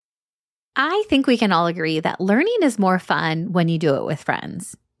I think we can all agree that learning is more fun when you do it with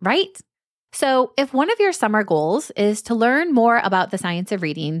friends, right? So if one of your summer goals is to learn more about the science of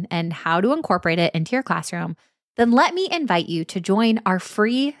reading and how to incorporate it into your classroom, then let me invite you to join our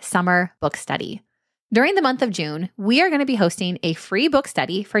free summer book study. During the month of June, we are going to be hosting a free book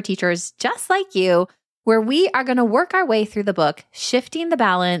study for teachers just like you, where we are going to work our way through the book, Shifting the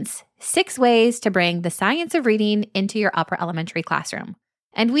Balance, 6 Ways to Bring the Science of Reading into Your Upper Elementary Classroom.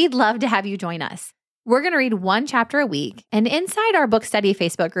 And we'd love to have you join us. We're going to read 1 chapter a week, and inside our book study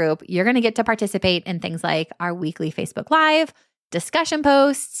Facebook group, you're going to get to participate in things like our weekly Facebook Live, discussion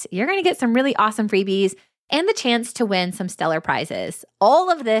posts. You're going to get some really awesome freebies and the chance to win some stellar prizes. All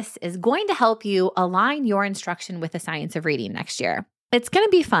of this is going to help you align your instruction with the science of reading next year. It's going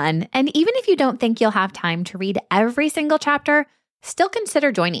to be fun, and even if you don't think you'll have time to read every single chapter, still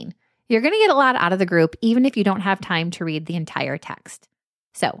consider joining. You're going to get a lot out of the group, even if you don't have time to read the entire text.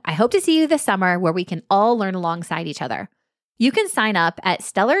 So I hope to see you this summer where we can all learn alongside each other. You can sign up at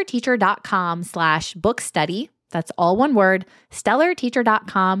stellarteacher.com/bookstudy. That's all one word,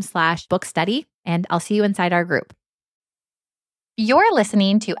 stellarteacher.com/bookstudy, and I'll see you inside our group. You're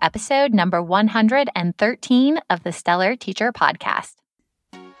listening to episode number 113 of the Stellar Teacher Podcast.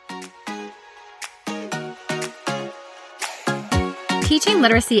 Teaching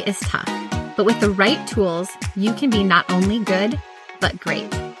literacy is tough, but with the right tools, you can be not only good, but great.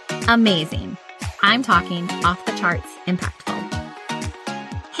 Amazing. I'm talking off the charts impactful.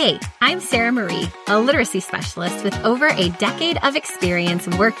 Hey, I'm Sarah Marie, a literacy specialist with over a decade of experience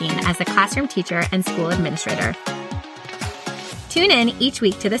working as a classroom teacher and school administrator. Tune in each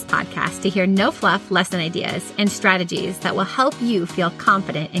week to this podcast to hear no-fluff lesson ideas and strategies that will help you feel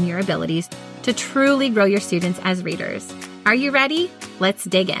confident in your abilities to truly grow your students as readers. Are you ready? Let's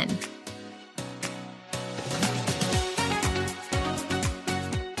dig in.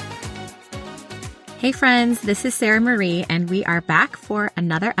 Hey friends, this is Sarah Marie, and we are back for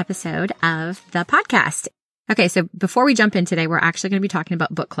another episode of the podcast. Okay, so before we jump in today, we're actually going to be talking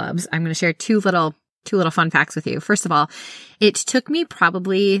about book clubs. I'm going to share two little fun facts with you. First of all, it took me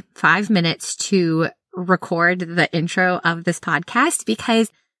probably 5 minutes to record the intro of this podcast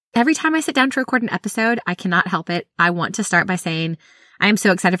because every time I sit down to record an episode, I cannot help it. I want to start by saying, I am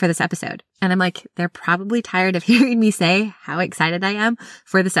so excited for this episode. And I'm like, they're probably tired of hearing me say how excited I am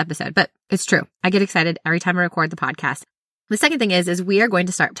for this episode, but it's true. I get excited every time I record the podcast. The second thing is we are going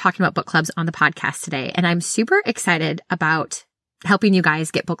to start talking about book clubs on the podcast today. And I'm super excited about helping you guys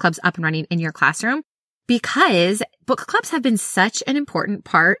get book clubs up and running in your classroom because book clubs have been such an important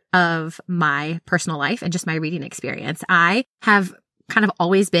part of my personal life and just my reading experience. I have kind of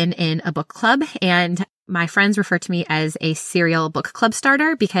always been in a book club, and my friends refer to me as a serial book club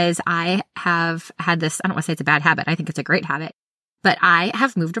starter because I have had this, I don't want to say it's a bad habit. I think it's a great habit, but I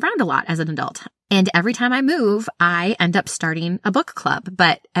have moved around a lot as an adult. And every time I move, I end up starting a book club.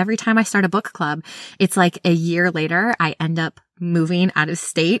 But every time I start a book club, it's like a year later, I end up moving out of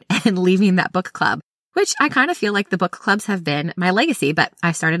state and leaving that book club, which I kind of feel like the book clubs have been my legacy. But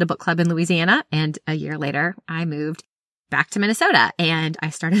I started a book club in Louisiana, and a year later, I moved back to Minnesota, and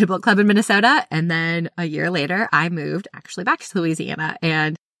I started a book club in Minnesota. And then a year later, I moved actually back to Louisiana.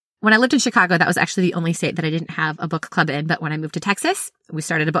 And when I lived in Chicago, that was actually the only state that I didn't have a book club in. But when I moved to Texas, we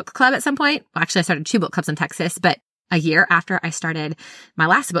started a book club at some point. Well, actually, I started 2 book clubs in Texas, but a year after I started my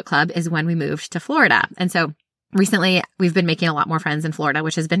last book club is when we moved to Florida. And so recently we've been making a lot more friends in Florida,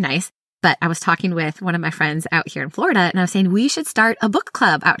 which has been nice. But I was talking with one of my friends out here in Florida, and I was saying, we should start a book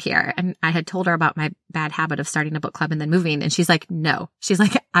club out here. And I had told her about my bad habit of starting a book club and then moving. And she's like, no. She's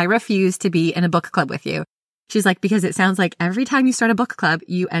like, I refuse to be in a book club with you. She's like, because it sounds like every time you start a book club,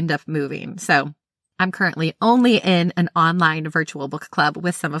 you end up moving. So I'm currently only in an online virtual book club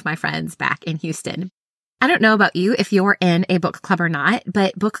with some of my friends back in Houston. I don't know about you if you're in a book club or not,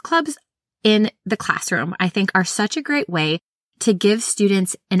 but book clubs in the classroom, I think, are such a great way to give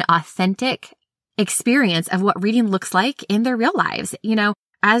students an authentic experience of what reading looks like in their real lives. You know,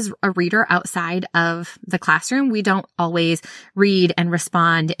 as a reader outside of the classroom, we don't always read and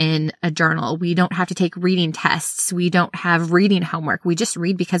respond in a journal. We don't have to take reading tests. We don't have reading homework. We just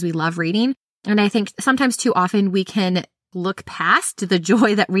read because we love reading. And I think sometimes too often we can look past the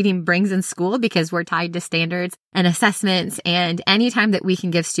joy that reading brings in school because we're tied to standards and assessments. And anytime that we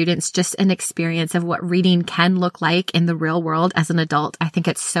can give students just an experience of what reading can look like in the real world as an adult, I think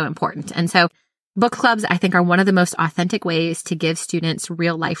it's so important. And so book clubs, I think, are one of the most authentic ways to give students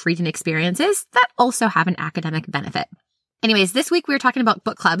real life reading experiences that also have an academic benefit. Anyways, this week we were talking about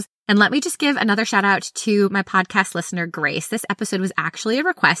book clubs, and let me just give another shout out to my podcast listener, Grace. This episode was actually a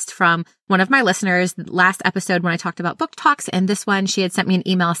request from one of my listeners. Last episode when I talked about book talks, and this one, she had sent me an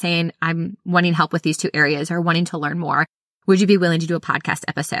email saying, I'm wanting help with these two areas or wanting to learn more. Would you be willing to do a podcast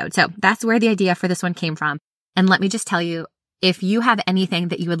episode? So that's where the idea for this one came from. And let me just tell you, if you have anything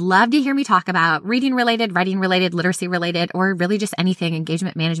that you would love to hear me talk about, reading related, writing related, literacy related, or really just anything,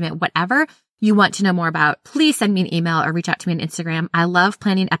 engagement management, whatever you want to know more about, please send me an email or reach out to me on Instagram. I love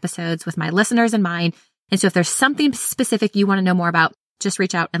planning episodes with my listeners in mind. And so if there's something specific you want to know more about, just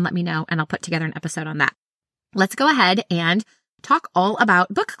reach out and let me know, and I'll put together an episode on that. Let's go ahead and talk all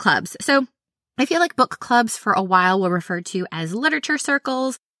about book clubs. So I feel like book clubs for a while were referred to as literature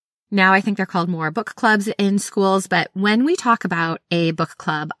circles. Now I think they're called more book clubs in schools, but when we talk about a book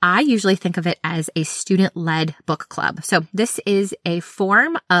club, I usually think of it as a student-led book club. So this is a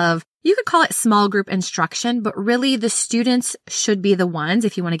form of, you could call it small group instruction, but really the students should be the ones,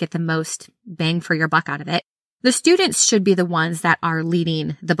 if you want to get the most bang for your buck out of it, the students should be the ones that are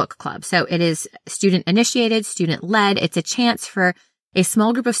leading the book club. So it is student-initiated, student-led. It's a chance for a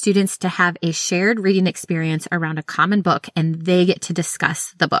small group of students to have a shared reading experience around a common book, and they get to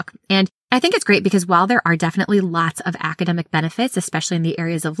discuss the book. And I think it's great because while there are definitely lots of academic benefits, especially in the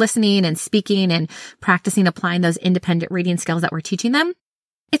areas of listening and speaking and practicing applying those independent reading skills that we're teaching them,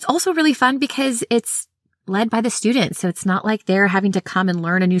 it's also really fun because it's led by the students. So it's not like they're having to come and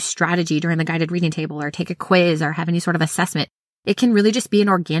learn a new strategy during the guided reading table or take a quiz or have any sort of assessment. It can really just be an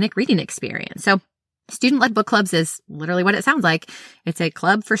organic reading experience. So student-led book clubs is literally what it sounds like. It's a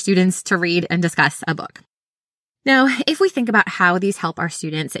club for students to read and discuss a book. Now, if we think about how these help our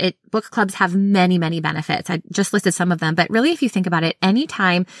students, book clubs have many, many benefits. I just listed some of them, but really if you think about it, any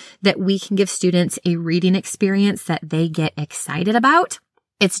time that we can give students a reading experience that they get excited about,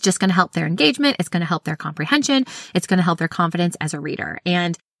 it's just going to help their engagement. It's going to help their comprehension. It's going to help their confidence as a reader.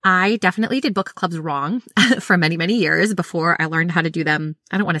 And I definitely did book clubs wrong for many, many years before I learned how to do them.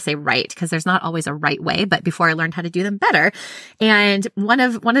 I don't want to say right because there's not always a right way, but before I learned how to do them better. And one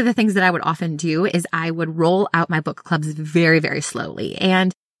of the things that I would often do is I would roll out my book clubs very, very slowly.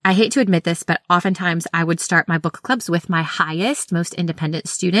 And I hate to admit this, but oftentimes I would start my book clubs with my highest, most independent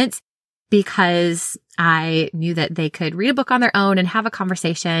students because I knew that they could read a book on their own and have a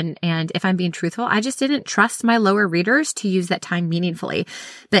conversation. And if I'm being truthful, I just didn't trust my lower readers to use that time meaningfully.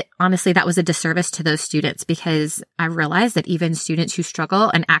 But honestly, that was a disservice to those students because I realized that even students who struggle,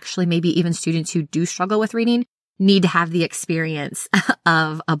 and actually maybe even students who do struggle with reading, need to have the experience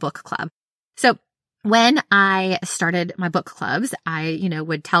of a book club. So when I started my book clubs, I,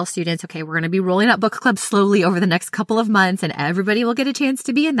 would tell students, okay, we're going to be rolling out book clubs slowly over the next couple of months and everybody will get a chance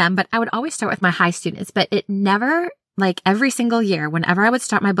to be in them. But I would always start with my high students, but it never, like every single year, whenever I would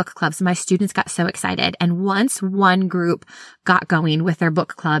start my book clubs, my students got so excited. And once one group got going with their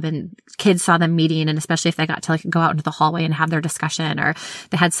book club and kids saw them meeting, and especially if they got to go out into the hallway and have their discussion or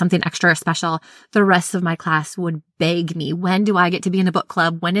they had something extra special, the rest of my class would beg me, when do I get to be in a book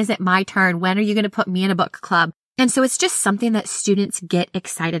club? When is it my turn? When are you going to put me in a book club? And so it's just something that students get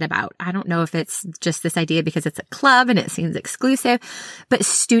excited about. I don't know if it's just this idea because it's a club and it seems exclusive, but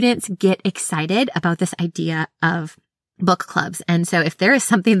students get excited about this idea of book clubs. And so if there is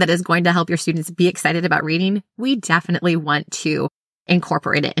something that is going to help your students be excited about reading, we definitely want to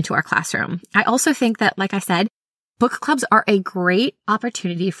incorporate it into our classroom. I also think that, like I said, book clubs are a great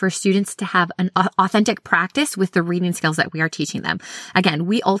opportunity for students to have an authentic practice with the reading skills that we are teaching them. Again,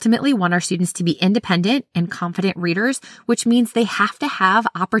 we ultimately want our students to be independent and confident readers, which means they have to have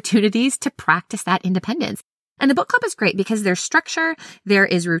opportunities to practice that independence. And the book club is great because there's structure, there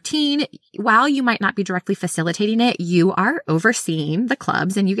is routine. While you might not be directly facilitating it, you are overseeing the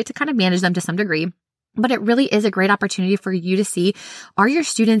clubs and you get to kind of manage them to some degree. But it really is a great opportunity for you to see, are your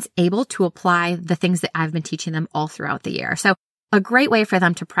students able to apply the things that I've been teaching them all throughout the year? So a great way for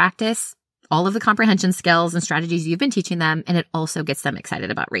them to practice all of the comprehension skills and strategies you've been teaching them. And it also gets them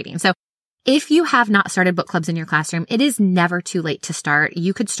excited about reading. So if you have not started book clubs in your classroom, it is never too late to start.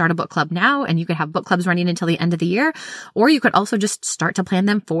 You could start a book club now and you could have book clubs running until the end of the year, or you could also just start to plan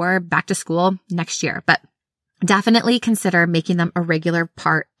them for back to school next year. But definitely consider making them a regular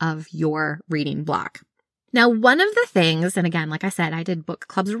part of your reading block. Now, one of the things, and again, like I said, I did book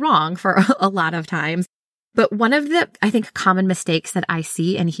clubs wrong for a lot of times, but one of the, I think, common mistakes that I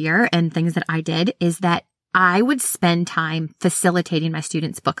see and hear and things that I did is that I would spend time facilitating my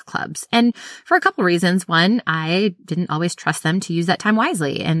students' book clubs. And for a couple reasons. One, I didn't always trust them to use that time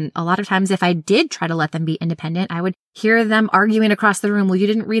wisely. And a lot of times if I did try to let them be independent, I would hear them arguing across the room. Well, you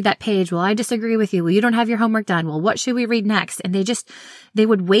didn't read that page. Well, I disagree with you. Well, you don't have your homework done. Well, what should we read next? And they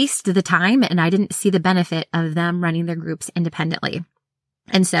would waste the time, and I didn't see the benefit of them running their groups independently.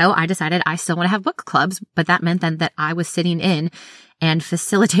 And so I decided I still want to have book clubs, but that meant then that I was sitting in and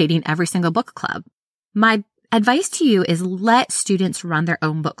facilitating every single book club. My advice to you is let students run their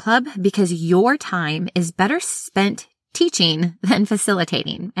own book club, because your time is better spent teaching than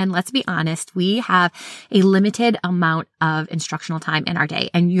facilitating. And let's be honest, we have a limited amount of instructional time in our day,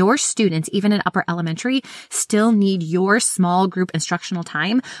 and your students, even in upper elementary, still need your small group instructional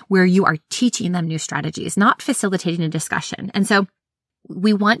time where you are teaching them new strategies, not facilitating a discussion. And so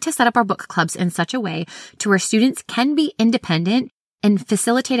we want to set up our book clubs in such a way to where students can be independent and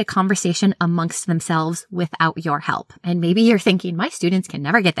facilitate a conversation amongst themselves without your help. And maybe you're thinking, my students can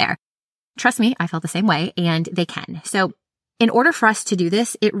never get there. Trust me, I felt the same way, and they can. So in order for us to do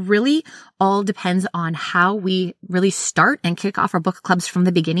this, it really all depends on how we really start and kick off our book clubs from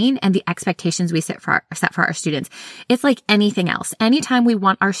the beginning and the expectations we set for our students. It's like anything else. Anytime we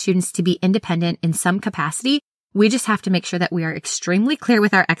want our students to be independent in some capacity, we just have to make sure that we are extremely clear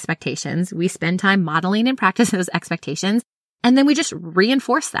with our expectations. We spend time modeling and practice those expectations, and then we just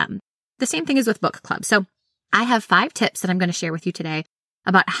reinforce them. The same thing is with book clubs. So I have 5 tips that I'm going to share with you today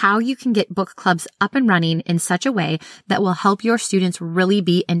about how you can get book clubs up and running in such a way that will help your students really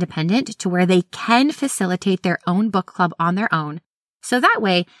be independent to where they can facilitate their own book club on their own. So that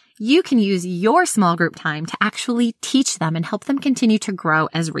way you can use your small group time to actually teach them and help them continue to grow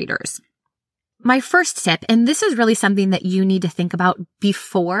as readers. My first tip, and this is really something that you need to think about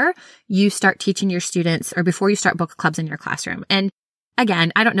before you start teaching your students or before you start book clubs in your classroom. And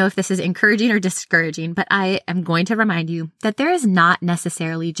again, I don't know if this is encouraging or discouraging, but I am going to remind you that there is not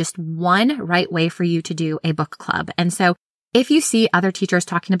necessarily just one right way for you to do a book club. And so if you see other teachers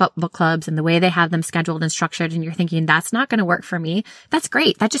talking about book clubs and the way they have them scheduled and structured, and you're thinking that's not going to work for me, that's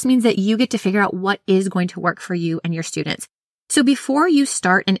great. That just means that you get to figure out what is going to work for you and your students. So before you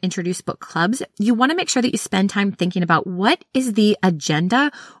start and introduce book clubs, you want to make sure that you spend time thinking about what is the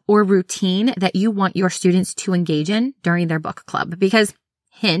agenda or routine that you want your students to engage in during their book club. Because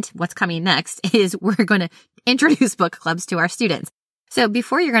hint, what's coming next is we're going to introduce book clubs to our students. So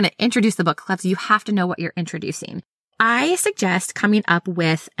before you're going to introduce the book clubs, you have to know what you're introducing. I suggest coming up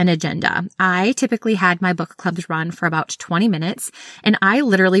with an agenda. I typically had my book clubs run for about 20 minutes, and I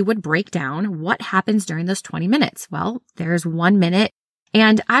literally would break down what happens during those 20 minutes. Well, there's 1 minute,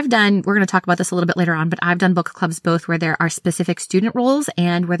 and we're going to talk about this a little bit later on, but I've done book clubs both where there are specific student roles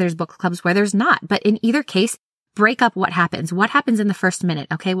and where there's book clubs where there's not. But in either case, break up what happens. What happens in the first minute?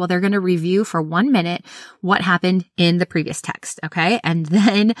 Okay, well, they're going to review for 1 minute what happened in the previous text. Okay, and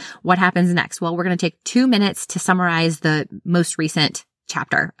then what happens next? Well, we're going to take 2 minutes to summarize the most recent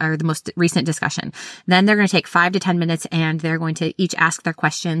chapter or the most recent discussion. Then they're going to take 5 to 10 minutes and they're going to each ask their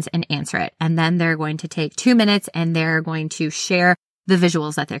questions and answer it. And then they're going to take 2 minutes and they're going to share the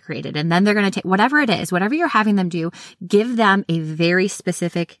visuals that they created. And then they're going to take whatever it is, whatever you're having them do, give them a very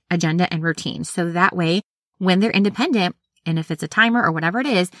specific agenda and routine. So that way, when they're independent, and if it's a timer or whatever it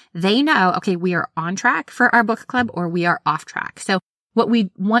is, they know, okay, we are on track for our book club or we are off track. So what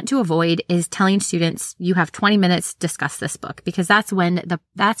we want to avoid is telling students, you have 20 minutes, discuss this book, because that's when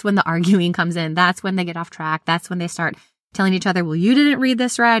the arguing comes in. That's when they get off track. That's when they start telling each other, well, you didn't read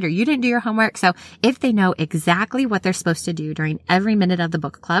this right, or you didn't do your homework. So if they know exactly what they're supposed to do during every minute of the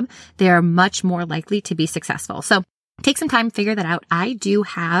book club, they are much more likely to be successful. So take some time, figure that out. I do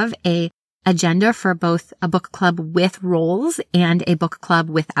have a agenda for both a book club with roles and a book club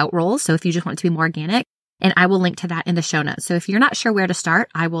without roles. So if you just want it to be more organic, and I will link to that in the show notes. So if you're not sure where to start,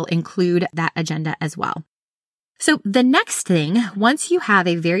 I will include that agenda as well. So the next thing, once you have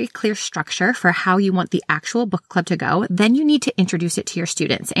a very clear structure for how you want the actual book club to go, then you need to introduce it to your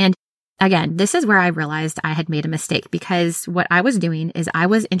students. And again, this is where I realized I had made a mistake, because what I was doing is I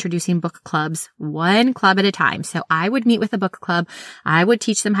was introducing book clubs one club at a time. So I would meet with a book club. I would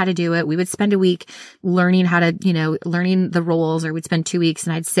teach them how to do it. We would spend a week learning how to, learning the roles, or we'd spend 2 weeks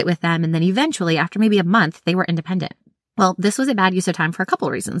and I'd sit with them. And then eventually, after maybe a month, they were independent. Well, this was a bad use of time for a couple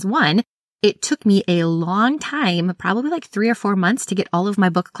of reasons. One, it took me a long time, probably like 3 or 4 months, to get all of my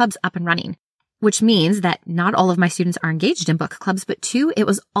book clubs up and running, which means that not all of my students are engaged in book clubs, but 2, it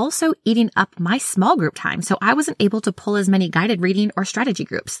was also eating up my small group time. So I wasn't able to pull as many guided reading or strategy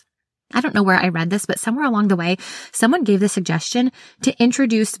groups. I don't know where I read this, but somewhere along the way, someone gave the suggestion to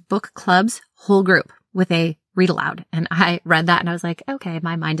introduce book clubs whole group with a read aloud. And I read that and I was like, okay,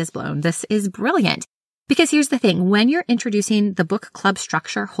 my mind is blown. This is brilliant. Because here's the thing, when you're introducing the book club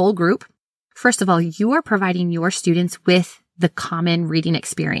structure whole group, first of all, you are providing your students with the common reading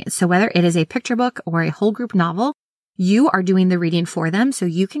experience. So whether it is a picture book or a whole group novel, you are doing the reading for them. So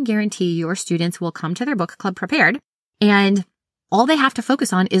you can guarantee your students will come to their book club prepared. And all they have to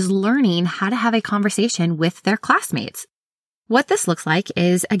focus on is learning how to have a conversation with their classmates. What this looks like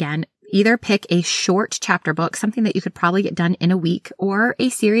is, again, either pick a short chapter book, something that you could probably get done in a week, or a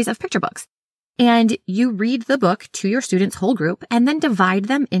series of picture books. And you read the book to your students' whole group and then divide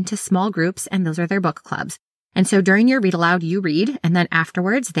them into small groups, and those are their book clubs. And so during your read aloud, you read, and then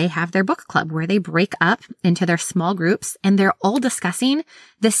afterwards they have their book club where they break up into their small groups and they're all discussing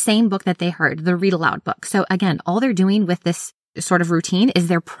the same book that they heard, the read aloud book. So again, all they're doing with this sort of routine is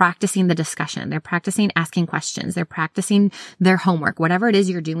they're practicing the discussion. They're practicing asking questions. They're practicing their homework, whatever it is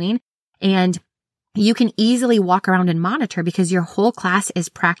you're doing. And you can easily walk around and monitor because your whole class is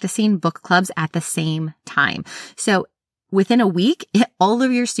practicing book clubs at the same time. So within a week, all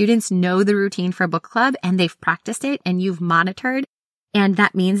of your students know the routine for a book club and they've practiced it and you've monitored. And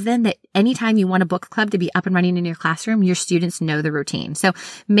that means then that anytime you want a book club to be up and running in your classroom, your students know the routine. So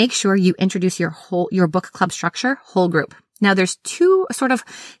make sure you introduce your book club structure, whole group. Now there's two sort of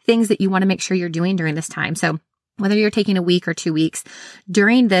things that you want to make sure you're doing during this time. So whether you're taking a week or 2 weeks,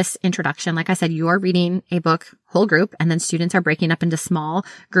 during this introduction, like I said, you're reading a book, whole group, and then students are breaking up into small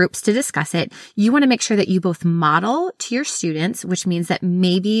groups to discuss it. You want to make sure that you both model to your students, which means that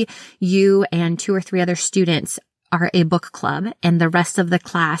maybe you and 2 or 3 other students are a book club and the rest of the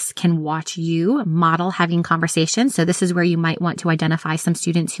class can watch you model having conversations. So this is where you might want to identify some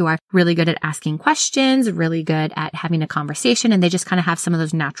students who are really good at asking questions, really good at having a conversation, and they just kind of have some of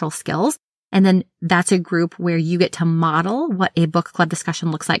those natural skills. And then that's a group where you get to model what a book club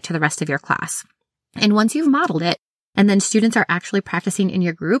discussion looks like to the rest of your class. And once you've modeled it, and then students are actually practicing in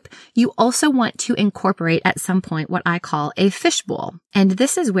your group, you also want to incorporate at some point what I call a fishbowl. And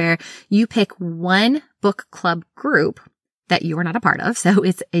this is where you pick one book club group that you are not a part of. So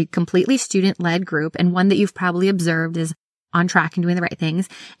it's a completely student-led group and one that you've probably observed is on track and doing the right things.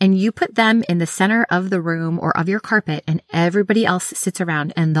 And you put them in the center of the room or of your carpet and everybody else sits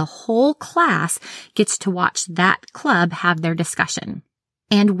around and the whole class gets to watch that club have their discussion.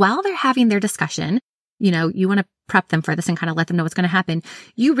 And while they're having their discussion, you want to prep them for this and kind of let them know what's going to happen.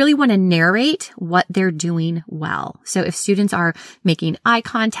 You really want to narrate what they're doing well. So if students are making eye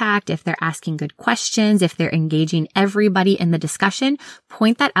contact, if they're asking good questions, if they're engaging everybody in the discussion,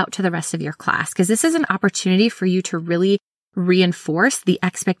 point that out to the rest of your class because this is an opportunity for you to really reinforce the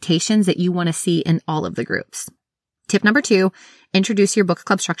expectations that you want to see in all of the groups. Tip number 2, introduce your book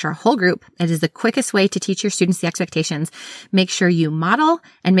club structure whole group. It is the quickest way to teach your students the expectations. Make sure you model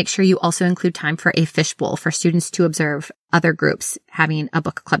and make sure you also include time for a fishbowl for students to observe other groups having a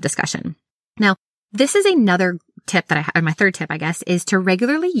book club discussion. Now, this is another tip that I have, my third tip, I guess, is to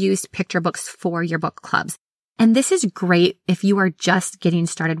regularly use picture books for your book clubs. And this is great if you are just getting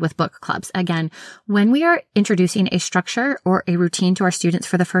started with book clubs. Again, when we are introducing a structure or a routine to our students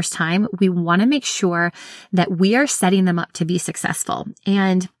for the first time, we want to make sure that we are setting them up to be successful.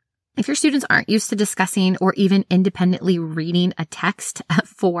 And if your students aren't used to discussing or even independently reading a text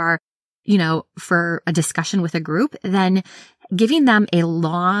for a discussion with a group, then giving them a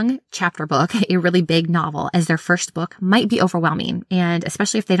long chapter book, a really big novel as their first book might be overwhelming. And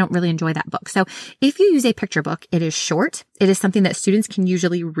especially if they don't really enjoy that book. So if you use a picture book, it is short. It is something that students can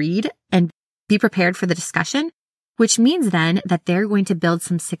usually read and be prepared for the discussion, which means then that they're going to build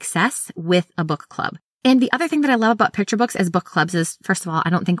some success with a book club. And the other thing that I love about picture books as book clubs is, first of all, I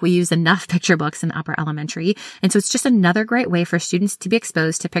don't think we use enough picture books in upper elementary. And so it's just another great way for students to be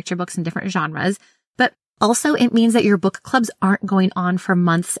exposed to picture books in different genres. But also, it means that your book clubs aren't going on for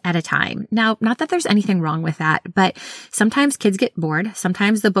months at a time. Now, not that there's anything wrong with that, but sometimes kids get bored.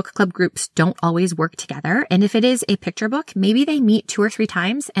 Sometimes the book club groups don't always work together. And if it is a picture book, maybe they meet 2 or 3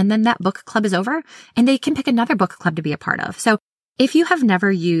 times and then that book club is over and they can pick another book club to be a part of. So if you have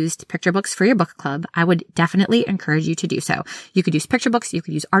never used picture books for your book club, I would definitely encourage you to do so. You could use picture books. You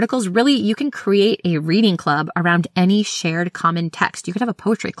could use articles. Really, you can create a reading club around any shared common text. You could have a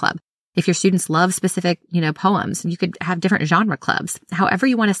poetry club. If your students love specific, poems, you could have different genre clubs, however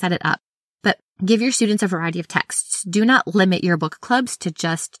you want to set it up. But give your students a variety of texts. Do not limit your book clubs to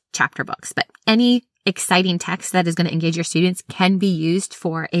just chapter books, but any exciting text that is going to engage your students can be used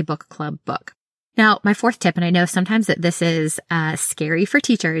for a book club book. Now, my 4th tip, and I know sometimes that this is scary for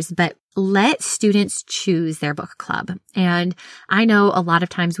teachers, but let students choose their book club. And I know a lot of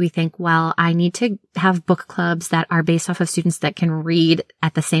times we think, well, I need to have book clubs that are based off of students that can read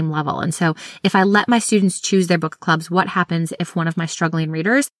at the same level. And so if I let my students choose their book clubs, what happens if one of my struggling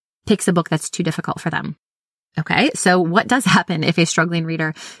readers picks a book that's too difficult for them? Okay, so what does happen if a struggling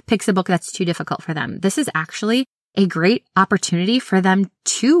reader picks a book that's too difficult for them? This is actually a great opportunity for them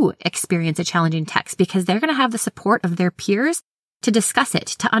to experience a challenging text because they're going to have the support of their peers to discuss it,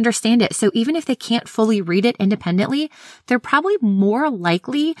 to understand it. So even if they can't fully read it independently, they're probably more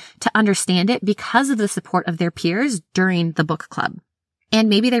likely to understand it because of the support of their peers during the book club. And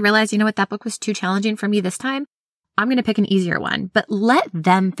maybe they realize, you know what, that book was too challenging for me this time. I'm going to pick an easier one, but let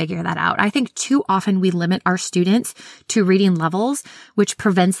them figure that out. I think too often we limit our students to reading levels, which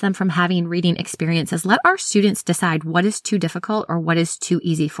prevents them from having reading experiences. Let our students decide what is too difficult or what is too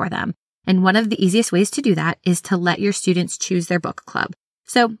easy for them. And one of the easiest ways to do that is to let your students choose their book club.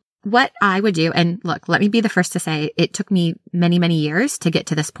 So what I would do, and look, let me be the first to say it took me many, many years to get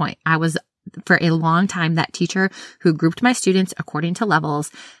to this point. I was for a long time that teacher who grouped my students according to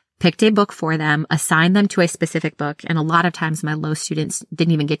levels, picked a book for them, assigned them to a specific book. And a lot of times my low students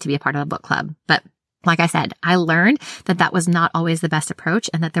didn't even get to be a part of a book club. But like I said, I learned that that was not always the best approach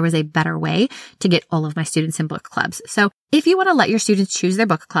and that there was a better way to get all of my students in book clubs. So if you want to let your students choose their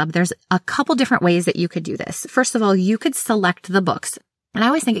book club, there's a couple different ways that you could do this. First of all, you could select the books. And I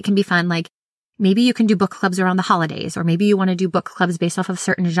always think it can be fun. Like maybe you can do book clubs around the holidays, or maybe you want to do book clubs based off of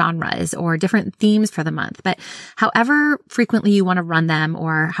certain genres or different themes for the month. But however frequently you want to run them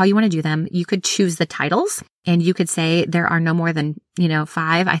or how you want to do them, you could choose the titles and you could say there are no more than,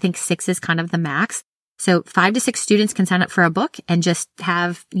 5. I think 6 is kind of the max. So 5 to 6 students can sign up for a book and just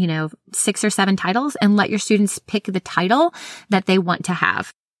have, 6 or 7 titles and let your students pick the title that they want to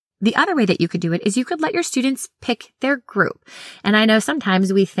have. The other way that you could do it is you could let your students pick their group. And I know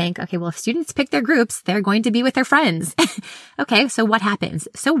sometimes we think, okay, well, if students pick their groups, they're going to be with their friends. Okay, so what happens?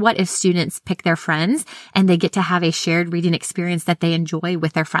 So what if students pick their friends and they get to have a shared reading experience that they enjoy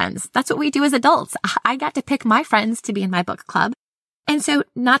with their friends? That's what we do as adults. I got to pick my friends to be in my book club. And so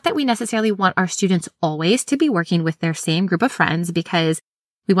not that we necessarily want our students always to be working with their same group of friends, because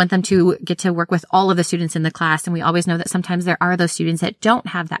we want them to get to work with all of the students in the class. And we always know that sometimes there are those students that don't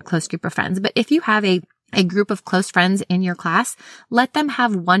have that close group of friends. But if you have a group of close friends in your class, let them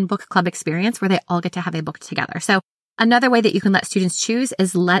have one book club experience where they all get to have a book together. So another way that you can let students choose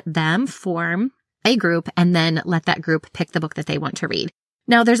is let them form a group and then let that group pick the book that they want to read.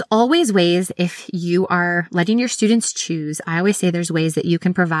 Now, there's always ways if you are letting your students choose. I always say there's ways that you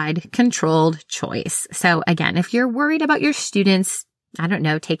can provide controlled choice. So again, if you're worried about your students,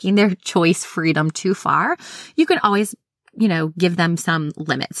 taking their choice freedom too far, you can always, give them some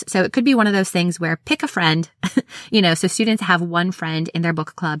limits. So it could be one of those things where pick a friend, so students have one friend in their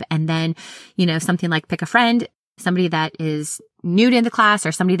book club and then, something like pick a friend, somebody that is new to the class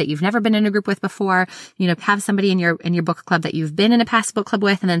or somebody that you've never been in a group with before, have somebody in your book club that you've been in a past book club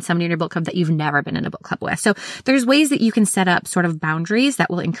with, and then somebody in your book club that you've never been in a book club with. So there's ways that you can set up sort of boundaries that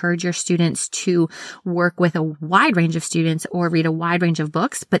will encourage your students to work with a wide range of students or read a wide range of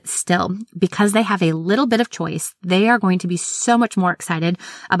books, but still, because they have a little bit of choice, they are going to be so much more excited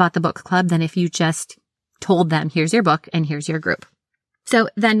about the book club than if you just told them, here's your book and here's your group. So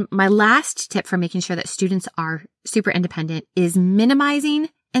then my last tip for making sure that students are super independent is minimizing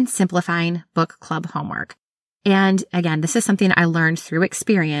and simplifying book club homework. And again, this is something I learned through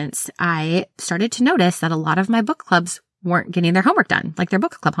experience. I started to notice that a lot of my book clubs weren't getting their homework done, like their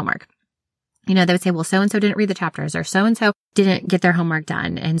book club homework. They would say, well, so-and-so didn't read the chapters or so-and-so didn't get their homework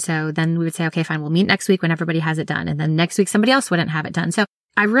done. And so then we would say, okay, fine, we'll meet next week when everybody has it done. And then next week, somebody else wouldn't have it done. So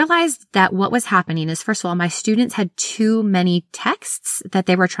I realized that what was happening is, first of all, my students had too many texts that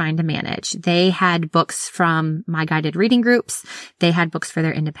they were trying to manage. They had books from my guided reading groups. They had books for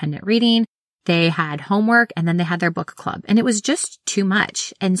their independent reading. They had homework, and then they had their book club. And it was just too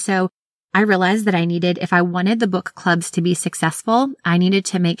much. And so I realized that if I wanted the book clubs to be successful, I needed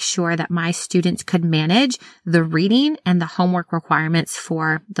to make sure that my students could manage the reading and the homework requirements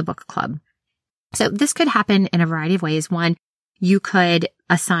for the book club. So this could happen in a variety of ways. One, you could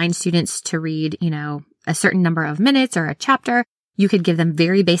assign students to read, a certain number of minutes or a chapter. You could give them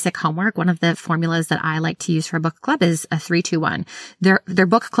very basic homework. One of the formulas that I like to use for a book club is a 3-2-1. Their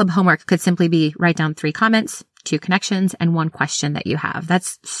book club homework could simply be write down 3 comments, 2 connections, and 1 question that you have.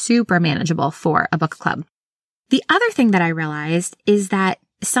 That's super manageable for a book club. The other thing that I realized is that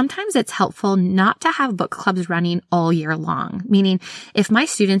sometimes it's helpful not to have book clubs running all year long. Meaning, if my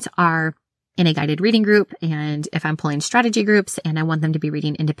students are in a guided reading group, and if I'm pulling strategy groups and I want them to be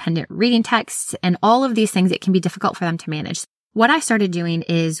reading independent reading texts and all of these things, it can be difficult for them to manage. What I started doing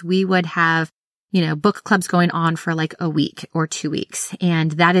is we would have book clubs going on for like a week or 2 weeks.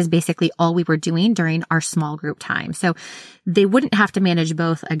 And that is basically all we were doing during our small group time. So they wouldn't have to manage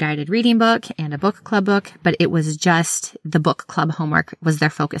both a guided reading book and a book club book, but it was just the book club homework was their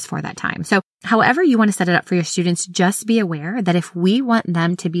focus for that time. So however you want to set it up for your students, just be aware that if we want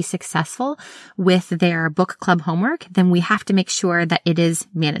them to be successful with their book club homework, then we have to make sure that it is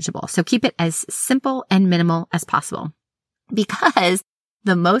manageable. So keep it as simple and minimal as possible, because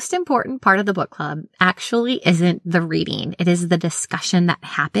the most important part of the book club actually isn't the reading. It is the discussion that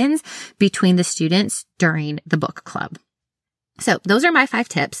happens between the students during the book club. So those are my 5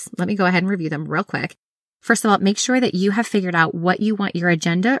 tips. Let me go ahead and review them real quick. First of all, make sure that you have figured out what you want your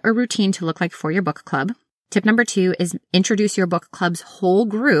agenda or routine to look like for your book club. Tip number 2 is introduce your book club's whole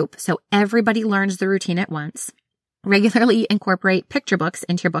group so everybody learns the routine at once. Regularly incorporate picture books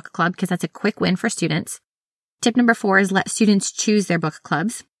into your book club because that's a quick win for students. Tip number 4 is let students choose their book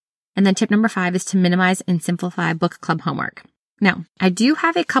clubs. And then tip number 5 is to minimize and simplify book club homework. Now, I do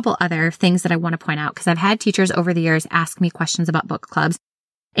have a couple other things that I want to point out because I've had teachers over the years ask me questions about book clubs.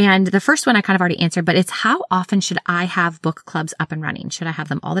 And the first one I kind of already answered, but it's how often should I have book clubs up and running? Should I have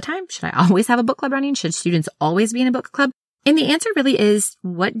them all the time? Should I always have a book club running? Should students always be in a book club? And the answer really is,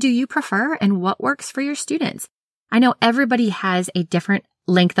 what do you prefer and what works for your students? I know everybody has a different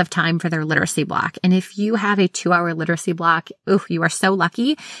length of time for their literacy block. And if you have a 2-hour literacy block, you are so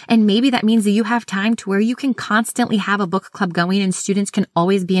lucky. And maybe that means that you have time to where you can constantly have a book club going and students can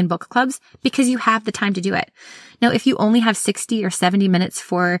always be in book clubs because you have the time to do it. Now, if you only have 60 or 70 minutes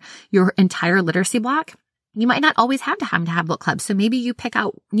for your entire literacy block, you might not always have time to have book clubs. So maybe you pick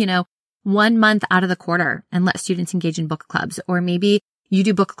out, 1 month out of the quarter and let students engage in book clubs. Or maybe you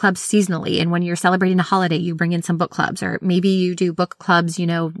do book clubs seasonally, and when you're celebrating a holiday, you bring in some book clubs, or maybe you do book clubs,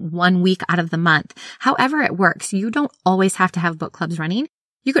 1 week out of the month. However it works, you don't always have to have book clubs running.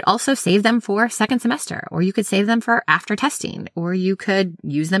 You could also save them for second semester, or you could save them for after testing, or you could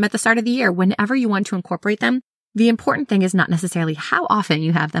use them at the start of the year, whenever you want to incorporate them. The important thing is not necessarily how often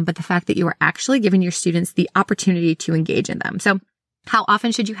you have them, but the fact that you are actually giving your students the opportunity to engage in them. So how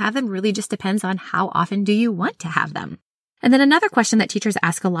often should you have them really just depends on how often do you want to have them. And then another question that teachers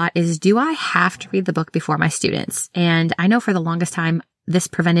ask a lot is, do I have to read the book before my students? And I know for the longest time, this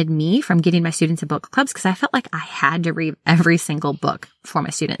prevented me from getting my students in book clubs because I felt like I had to read every single book for my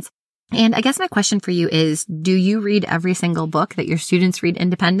students. And I guess my question for you is, do you read every single book that your students read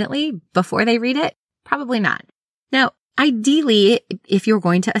independently before they read it? Probably not. Now, ideally, if you're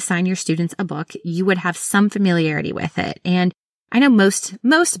going to assign your students a book, you would have some familiarity with it. And I know most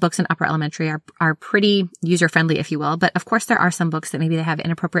books in upper elementary are pretty user-friendly, if you will, but of course there are some books that maybe they have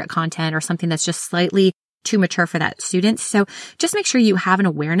inappropriate content or something that's just slightly too mature for that student. So just make sure you have an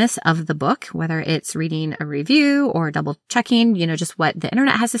awareness of the book, whether it's reading a review or double checking, just what the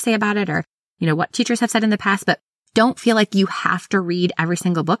internet has to say about it or, what teachers have said in the past, but don't feel like you have to read every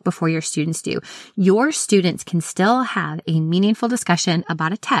single book before your students do. Your students can still have a meaningful discussion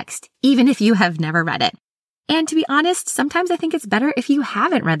about a text, even if you have never read it. And to be honest, sometimes I think it's better if you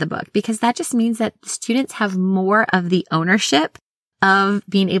haven't read the book because that just means that students have more of the ownership of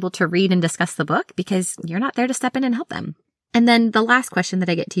being able to read and discuss the book because you're not there to step in and help them. And then the last question that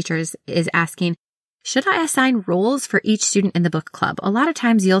I get teachers is asking, should I assign roles for each student in the book club? A lot of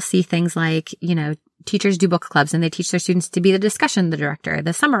times you'll see things like, teachers do book clubs and they teach their students to be the discussion director,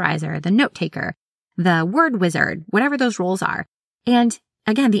 the summarizer, the note taker, the word wizard, whatever those roles are. And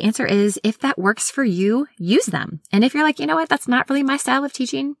again, the answer is if that works for you, use them. And if you're like, that's not really my style of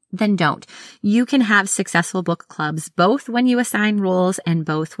teaching, then don't. You can have successful book clubs, both when you assign roles and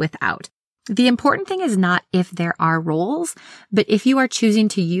both without. The important thing is not if there are roles, but if you are choosing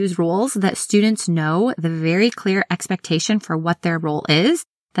to use roles that students know the very clear expectation for what their role is,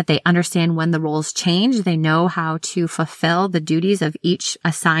 that they understand when the roles change, they know how to fulfill the duties of each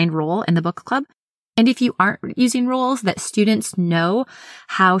assigned role in the book club. And if you aren't using roles, that students know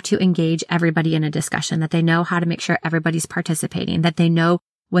how to engage everybody in a discussion, that they know how to make sure everybody's participating, that they know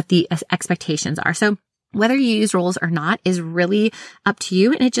what the expectations are. So whether you use roles or not is really up to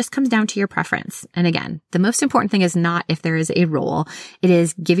you, and it just comes down to your preference. And again, the most important thing is not if there is a role. It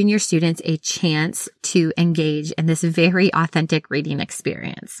is giving your students a chance to engage in this very authentic reading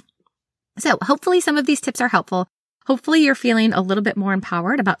experience. So hopefully some of these tips are helpful. Hopefully you're feeling a little bit more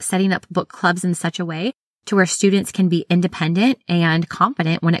empowered about setting up book clubs in such a way to where students can be independent and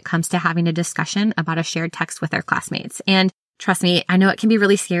confident when it comes to having a discussion about a shared text with their classmates. And trust me, I know it can be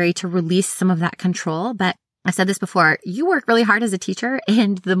really scary to release some of that control, but I've said this before, you work really hard as a teacher,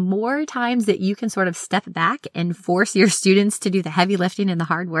 and the more times that you can sort of step back and force your students to do the heavy lifting and the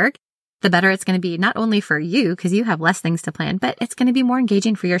hard work, the better it's going to be not only for you because you have less things to plan, but it's going to be more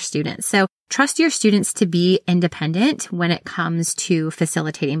engaging for your students. So trust your students to be independent when it comes to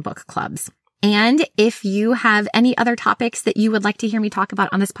facilitating book clubs. And if you have any other topics that you would like to hear me talk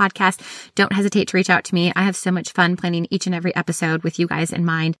about on this podcast, don't hesitate to reach out to me. I have so much fun planning each and every episode with you guys in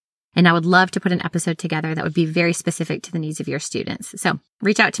mind. And I would love to put an episode together that would be very specific to the needs of your students. So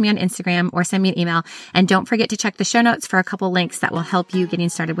reach out to me on Instagram or send me an email. And don't forget to check the show notes for a couple links that will help you getting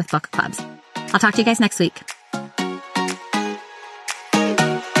started with book clubs. I'll talk to you guys next week.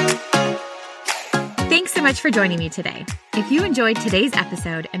 Thanks so much for joining me today. If you enjoyed today's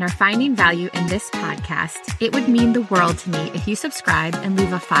episode and are finding value in this podcast, it would mean the world to me if you subscribe and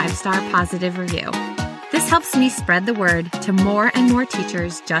leave a 5-star positive review. This helps me spread the word to more and more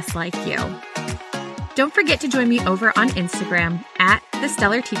teachers just like you. Don't forget to join me over on Instagram at The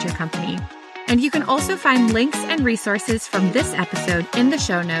Stellar Teacher Company. And you can also find links and resources from this episode in the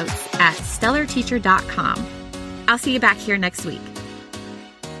show notes at stellarteacher.com. I'll see you back here next week.